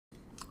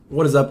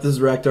What is up? This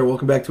is Rector.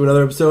 Welcome back to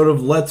another episode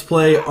of Let's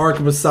Play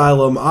Arkham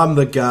Asylum. I'm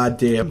the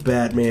goddamn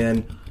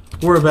Batman.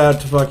 We're about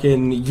to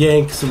fucking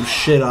yank some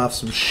shit off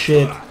some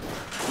shit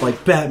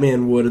like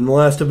Batman would. In the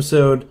last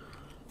episode,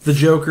 the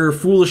Joker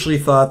foolishly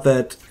thought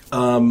that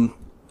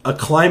a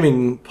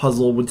climbing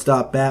puzzle would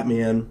stop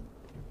Batman.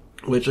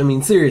 Which, I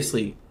mean,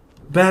 seriously,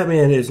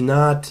 Batman is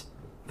not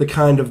the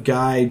kind of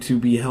guy to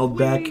be held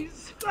back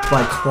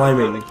by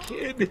climbing.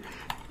 Kid,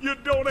 you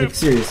don't like,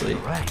 seriously.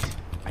 Right.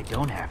 I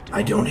don't have to.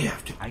 I don't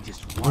have to. I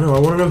just Oh want no, I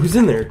want to know who's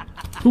in there.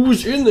 Who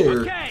was in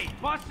there? Okay,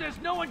 boss says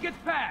no one gets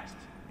past.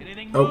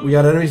 Anything Oh, we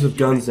got enemies with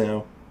guns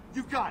now.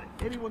 You got it.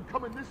 Anyone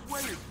coming this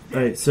way is dead.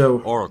 Alright, so...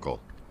 Oracle.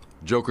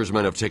 Joker's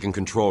men have taken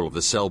control of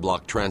the cell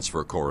block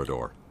transfer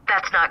corridor.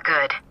 That's not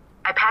good.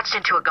 I patched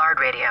into a guard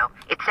radio.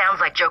 It sounds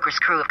like Joker's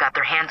crew have got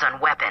their hands on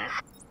weapons.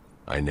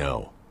 I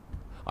know.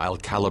 I'll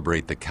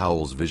calibrate the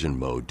Cowl's vision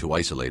mode to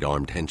isolate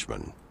armed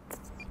henchmen.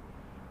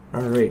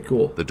 Alright,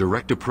 cool. The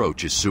direct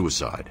approach is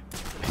suicide.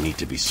 I need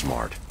to be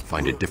smart.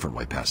 Find a different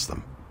way past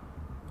them.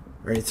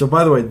 Alright, so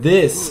by the way,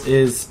 this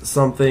is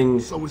something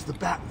So is the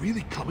bat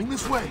really coming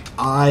this way?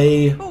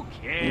 I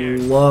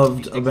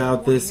loved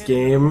about this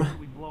game.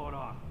 We blow it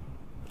off.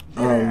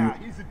 Yeah,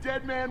 he's a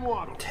dead man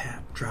walking.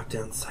 Tap, drop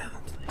down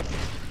silently.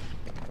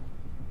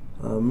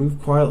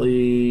 Move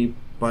quietly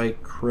by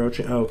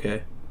crouching. Oh,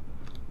 okay.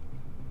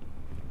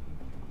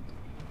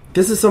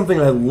 This is something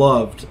I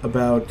loved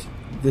about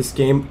this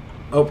game.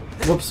 Oh,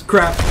 whoops,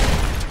 crap.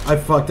 I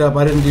fucked up.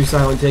 I didn't do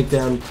silent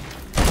takedown.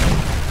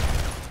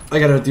 I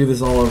gotta do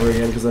this all over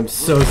again because I'm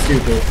so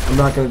stupid. I'm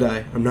not gonna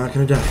die. I'm not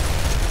gonna die.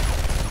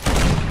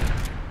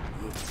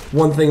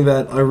 One thing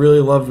that I really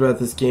loved about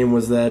this game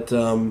was that,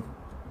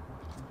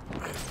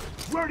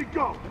 Where'd he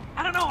go?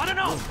 I don't know.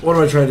 what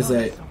am I trying to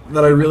say?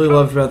 That I really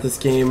loved about this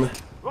game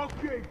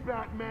Okay,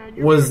 Batman.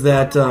 was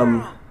that, You're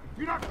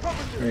not coming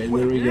this alright, and way.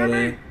 then we you hear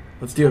gotta... me?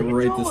 Let's do it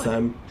right this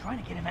time. Trying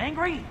to get him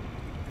angry?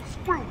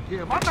 Screw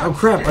him. I'm not Oh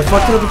crap, I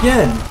fucked it up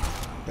again!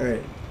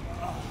 Alright.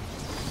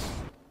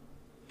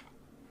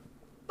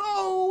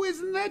 Oh,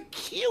 isn't that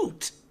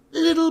cute?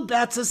 Little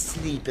bats are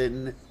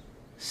sleeping.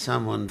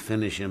 Someone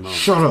finish him off.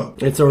 Shut up!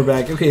 Alright, so we're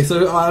back. Okay,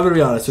 so I'm gonna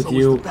be honest with So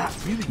you. is the bat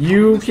really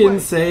You coming this can way?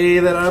 say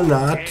that I'm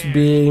not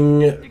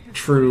being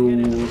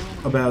true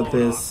about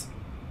this.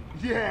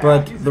 Yeah,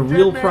 But he's a the dead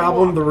real man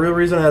problem, walking. the real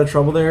reason I had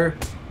trouble there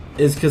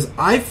is because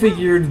I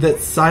figured that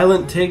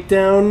silent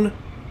takedown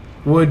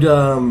would,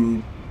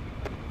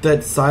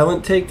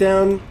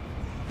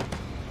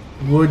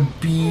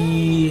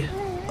 be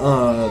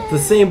the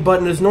same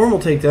button as normal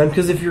takedown,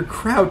 because if you're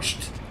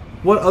crouched,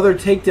 what other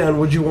takedown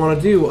would you want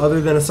to do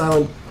other than a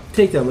silent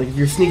takedown? Like if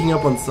you're sneaking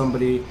up on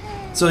somebody.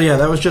 So yeah,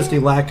 that was just a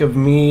lack of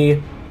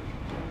me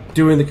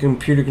doing the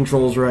computer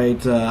controls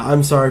right.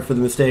 I'm sorry for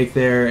the mistake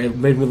there. It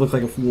made me look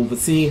like a fool. But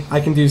see, I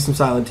can do some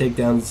silent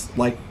takedowns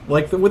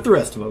with the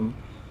rest of them.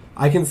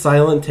 I can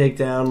silent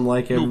takedown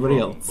like everybody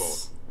No problem, else.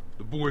 boss.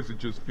 The boys are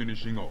just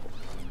finishing off.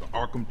 The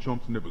Arkham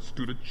chumps never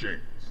stood a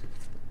chance.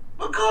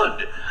 Well,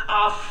 good.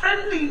 Our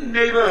friendly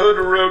neighborhood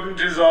rodent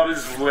is on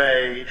his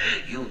way.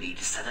 You need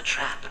to set a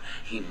trap.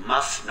 He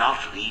must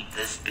not leave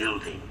this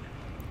building.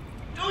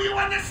 Do you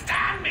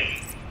understand me?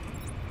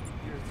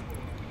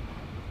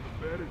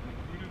 The bat is as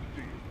good as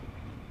dead.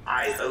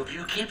 I hope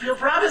you keep your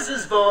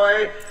promises,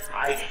 boy.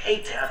 I'd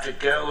hate to have to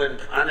go and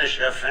punish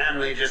your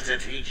family just to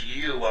teach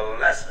you a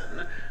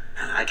lesson.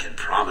 And I can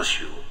promise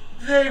you,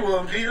 they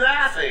won't be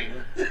laughing.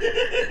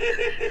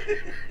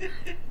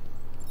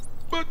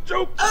 But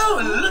Joker...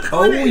 Oh, look Oh,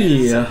 what it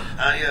is. yeah.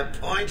 Are your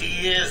pointy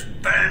ears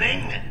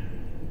burning?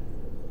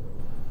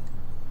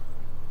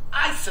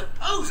 I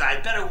suppose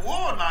I'd better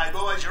warn my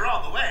boys you're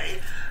on the way.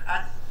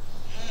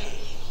 Hey,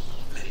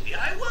 maybe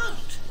I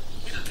won't.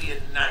 It'll be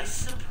a nice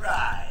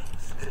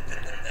surprise.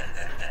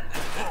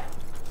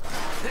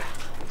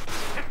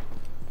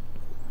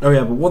 Oh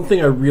yeah, but one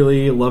thing I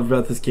really loved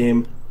about this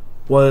game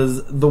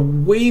was the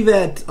way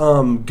that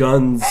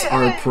guns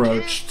are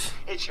approached.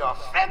 It's your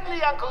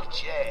friendly Uncle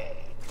Jay.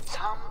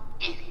 Some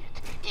idiot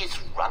is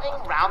running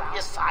around the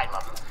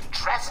asylum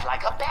dressed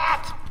like a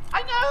bat.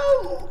 I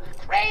know!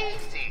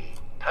 Crazy!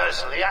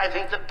 Personally, I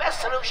think the best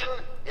solution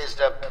is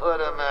to put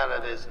him out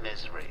of his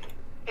misery.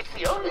 It's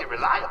the only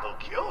reliable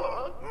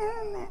cure.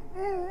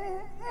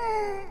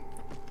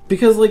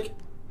 Because, like,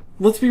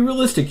 let's be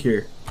realistic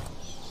here.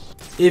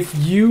 If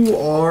you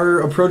are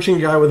approaching a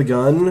guy with a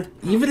gun,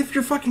 even if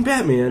you're fucking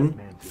Batman,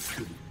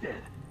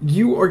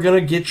 you are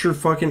gonna get your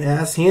fucking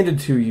ass handed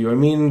to you. I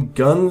mean,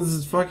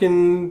 guns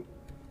fucking...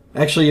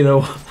 Actually, you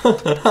know,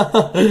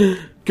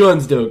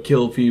 guns don't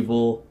kill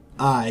people.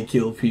 I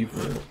kill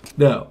people.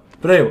 No.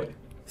 But anyway,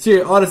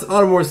 on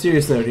a more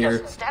serious note here,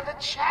 Doesn't stand a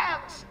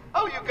chance.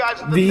 Oh, you guys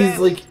are the these,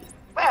 best. like,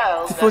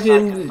 Well, best I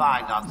fucking can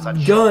find on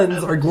such guns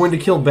short are going to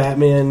kill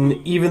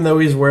Batman, even though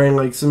he's wearing,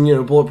 like, some, you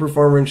know, bulletproof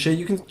armor and shit.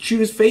 You can shoot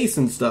his face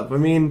and stuff. I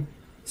mean,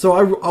 so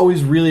I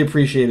always really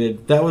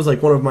appreciated, that was,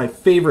 like, one of my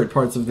favorite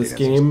parts of this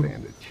game.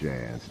 Stand a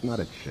chance, not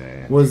a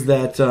chance. Was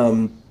that,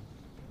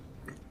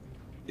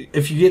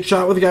 if you get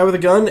shot with a guy with a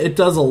gun, it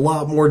does a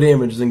lot more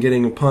damage than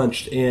getting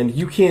punched, and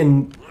you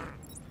can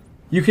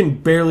you can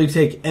barely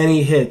take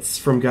any hits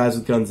from guys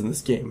with guns in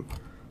this game.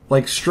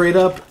 Like, straight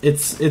up,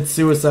 it's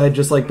suicide,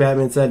 just like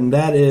Batman said, and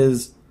that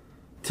is,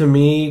 to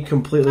me,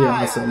 completely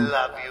awesome. I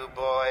love you,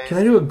 boys. Can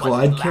I do a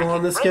glide kill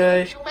on this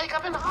guy?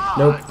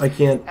 Nope, I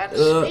can't.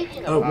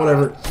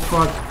 Whatever.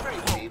 Fuck.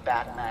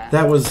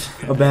 That was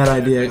a bad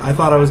idea. I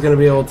thought I was going to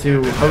be able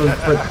to,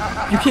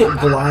 but you can't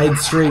glide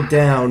straight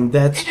down.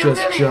 That's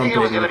just jumping. It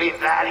was going to be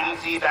that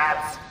easy,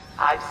 Bats.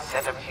 I've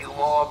sent a few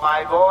more of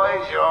my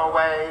boys your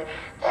way.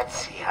 Let's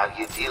see how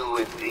you deal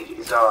with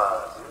these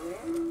odds.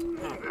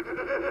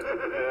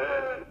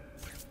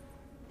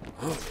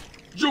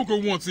 Joker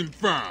wants him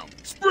found.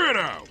 Spread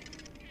out.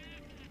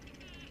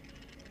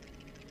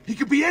 He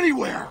could be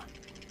anywhere.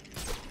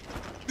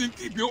 Then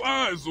keep your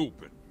eyes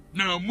open.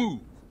 Now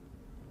move.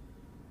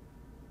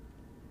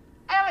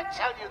 I ever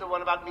tell you the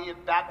one about me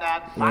and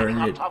Batman fighting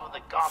on top of the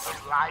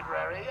Gotham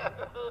Library?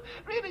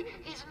 Really,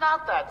 he's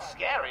not that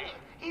scary.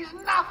 He's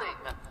nothing.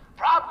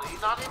 Probably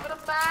not even a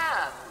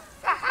man.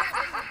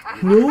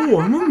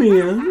 No, I'm a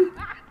man.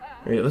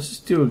 Alright, let's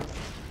just do a...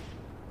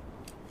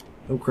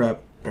 Oh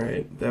crap.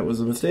 Alright, that was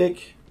a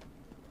mistake.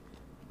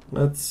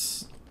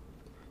 Let's...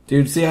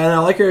 Dude, see, I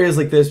like areas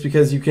like this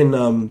because you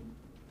can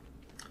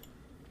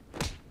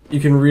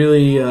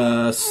really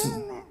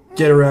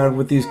get around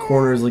with these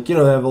corners. Like, you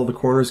know, they have all the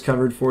corners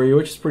covered for you,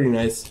 which is pretty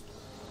nice.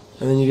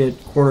 And then you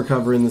get corner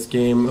cover in this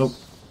game. Oh,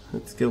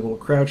 let's get a little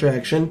crouch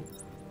action.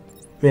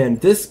 Man,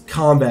 this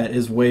combat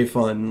is way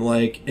fun.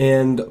 Like,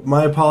 and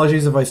my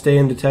apologies if I stay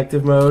in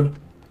detective mode.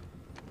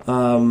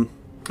 Oh,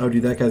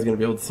 dude, that guy's gonna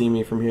be able to see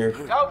me from here.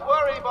 Don't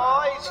worry,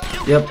 boys. You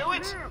can do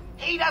it.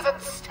 He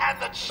doesn't stand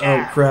a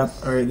chance. Oh, crap.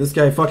 Alright, this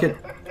guy, fuck it.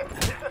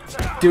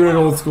 Doing it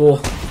old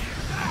school.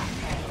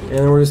 And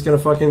then we're just gonna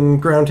fucking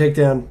ground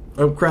takedown.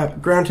 Oh,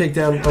 crap. Ground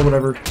takedown. Oh,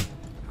 whatever.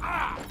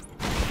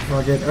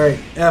 Fuck it. Alright,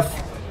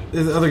 F.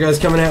 This other guy's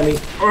coming at me.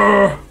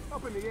 Ugh.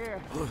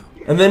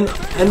 And then,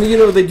 you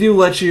know, they do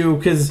let you,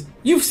 because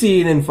you've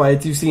seen in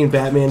fights, you've seen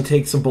Batman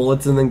take some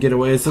bullets and then get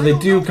away, so they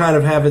do kind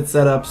of have it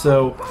set up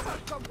so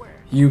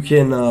you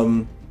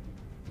can,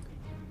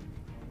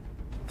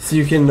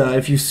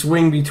 if you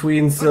swing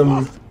between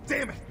some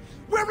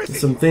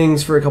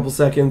things for a couple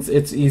seconds,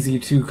 it's easy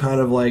to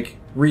kind of, like,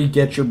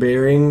 re-get your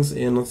bearings,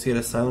 and let's get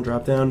a silent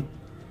drop down.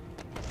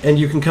 And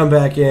you can come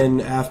back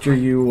in after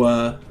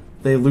you,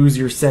 they lose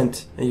your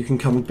scent, and you can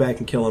come back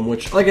and kill them,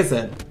 which, like I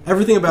said,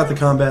 everything about the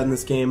combat in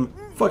this game,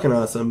 fucking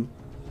awesome.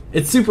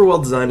 It's super well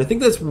designed. I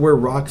think that's where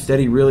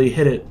Rocksteady really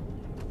hit it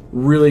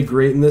really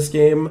great in this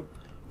game,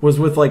 was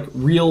with, like,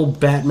 real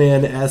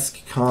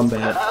Batman-esque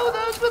combat. Oh,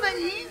 those were the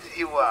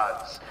easy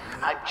ones.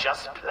 I'm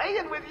just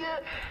playing with you.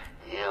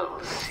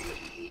 You'll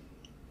see.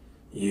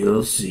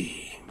 You'll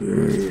see.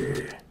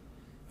 Brr.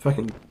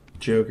 Fucking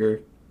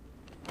Joker.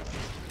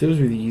 Those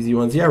were the easy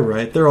ones. Yeah,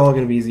 right. They're all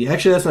going to be easy.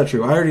 Actually, that's not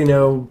true. I already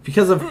know,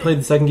 because I've played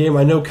the second game,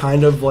 I know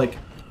kind of, like,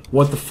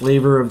 what the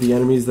flavor of the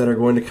enemies that are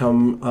going to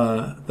come,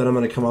 that I'm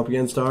going to come up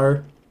against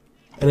are.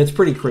 And it's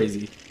pretty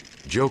crazy.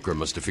 Joker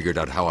must have figured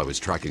out how I was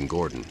tracking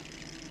Gordon.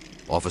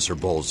 Officer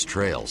Bowles'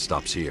 trail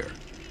stops here.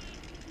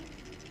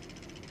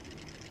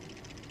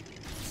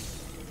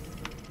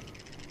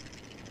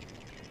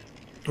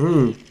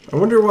 I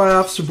wonder why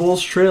Officer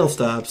Bowles' trail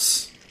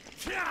stops.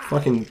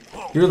 Fucking,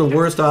 you're the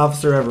worst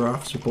officer ever,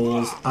 Officer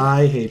Bowles.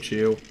 I hate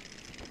you.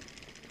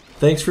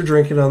 Thanks for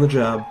drinking on the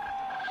job.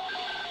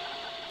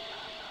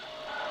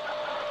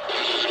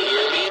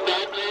 Hear me,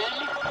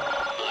 Batman?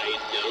 I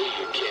know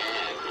you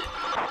can.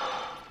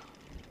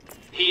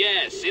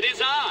 Yes, it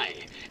is I,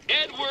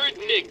 Edward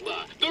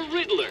Nigma, the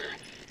Riddler,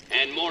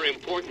 and more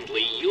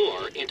importantly,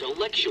 your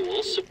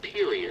intellectual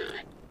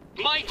superior.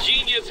 My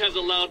genius has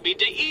allowed me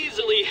to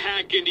easily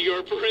hack into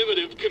your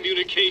primitive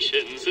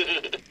communications.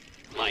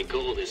 My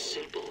goal is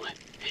simple.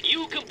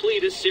 You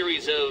complete a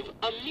series of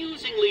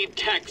amusingly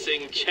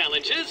taxing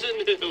challenges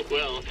and,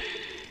 well,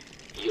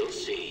 you'll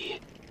see.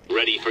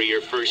 Ready for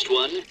your first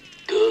one?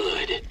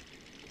 Good.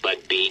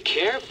 But be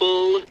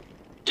careful.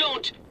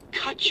 Don't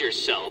cut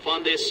yourself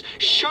on this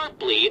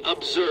sharply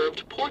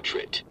observed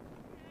portrait.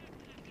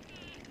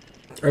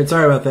 Alright,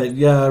 sorry about that.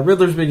 Yeah,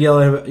 Riddler's been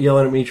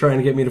yelling at me, trying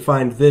to get me to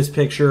find this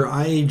picture.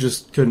 I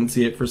just couldn't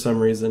see it for some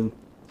reason.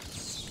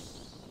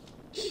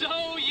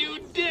 So you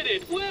did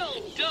it!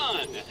 Well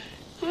done!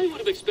 I would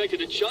have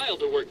expected a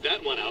child to work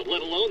that one out,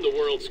 let alone the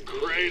world's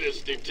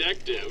greatest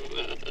detective.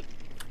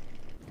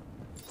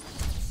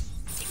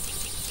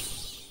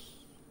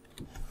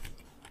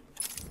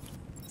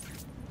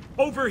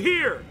 Over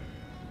here!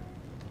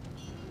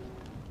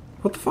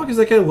 What the fuck is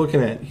that guy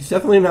looking at? He's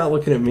definitely not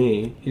looking at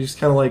me. He's just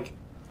kind of like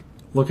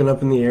looking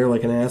up in the air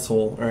like an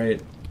asshole.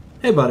 Alright.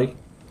 Hey, buddy.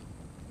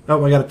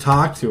 Oh, I gotta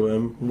talk to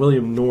him.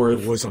 William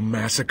North. It was a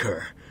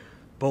massacre.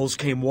 Bowles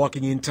came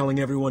walking in telling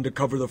everyone to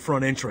cover the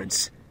front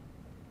entrance.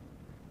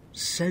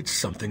 Said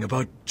something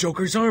about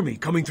Joker's army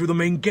coming through the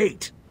main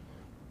gate.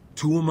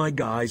 2 of my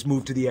guys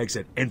moved to the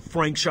exit, and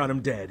Frank shot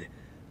him dead.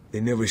 They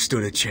never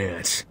stood a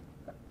chance.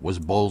 Was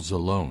Bowles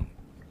alone?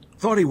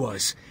 Thought he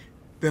was.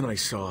 Then I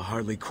saw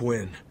Harley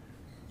Quinn.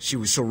 She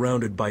was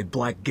surrounded by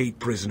Black Gate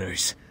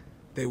prisoners.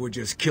 They were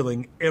just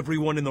killing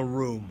everyone in the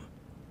room.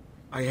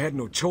 I had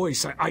no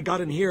choice. I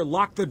got in here,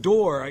 locked the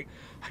door.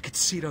 I could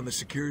see it on the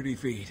security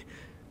feed.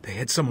 They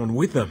had someone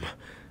with them.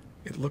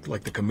 It looked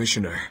like the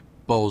commissioner.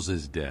 Bowles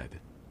is dead.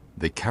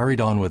 They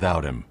carried on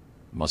without him.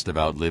 Must have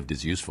outlived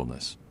his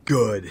usefulness.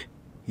 Good.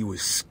 He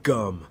was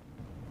scum.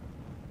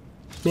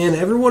 Man,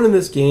 everyone in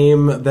this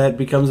game that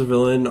becomes a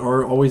villain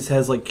always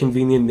has, like,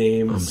 convenient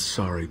names. I'm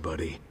sorry,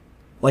 buddy.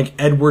 Like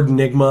Edward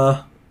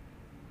Nigma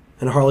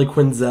and Harley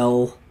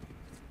Quinzel.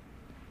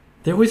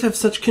 They always have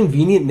such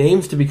convenient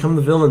names to become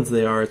the villains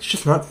they are. It's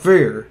just not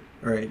fair.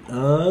 Alright,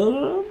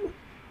 Oh,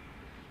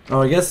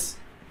 I guess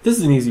this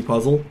is an easy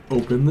puzzle.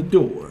 Open the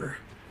door.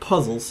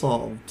 Puzzle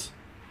solved.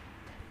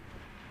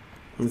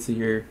 Let's see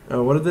here.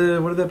 Oh, what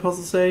did that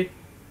puzzle say?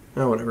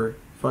 Oh, whatever.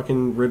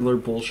 Fucking Riddler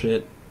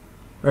bullshit.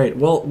 Alright,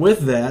 well,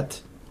 with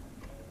that,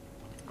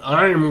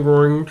 I am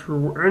going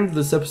to end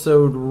this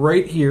episode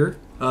right here.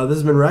 This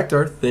has been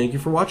Raktar. Thank you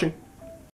for watching.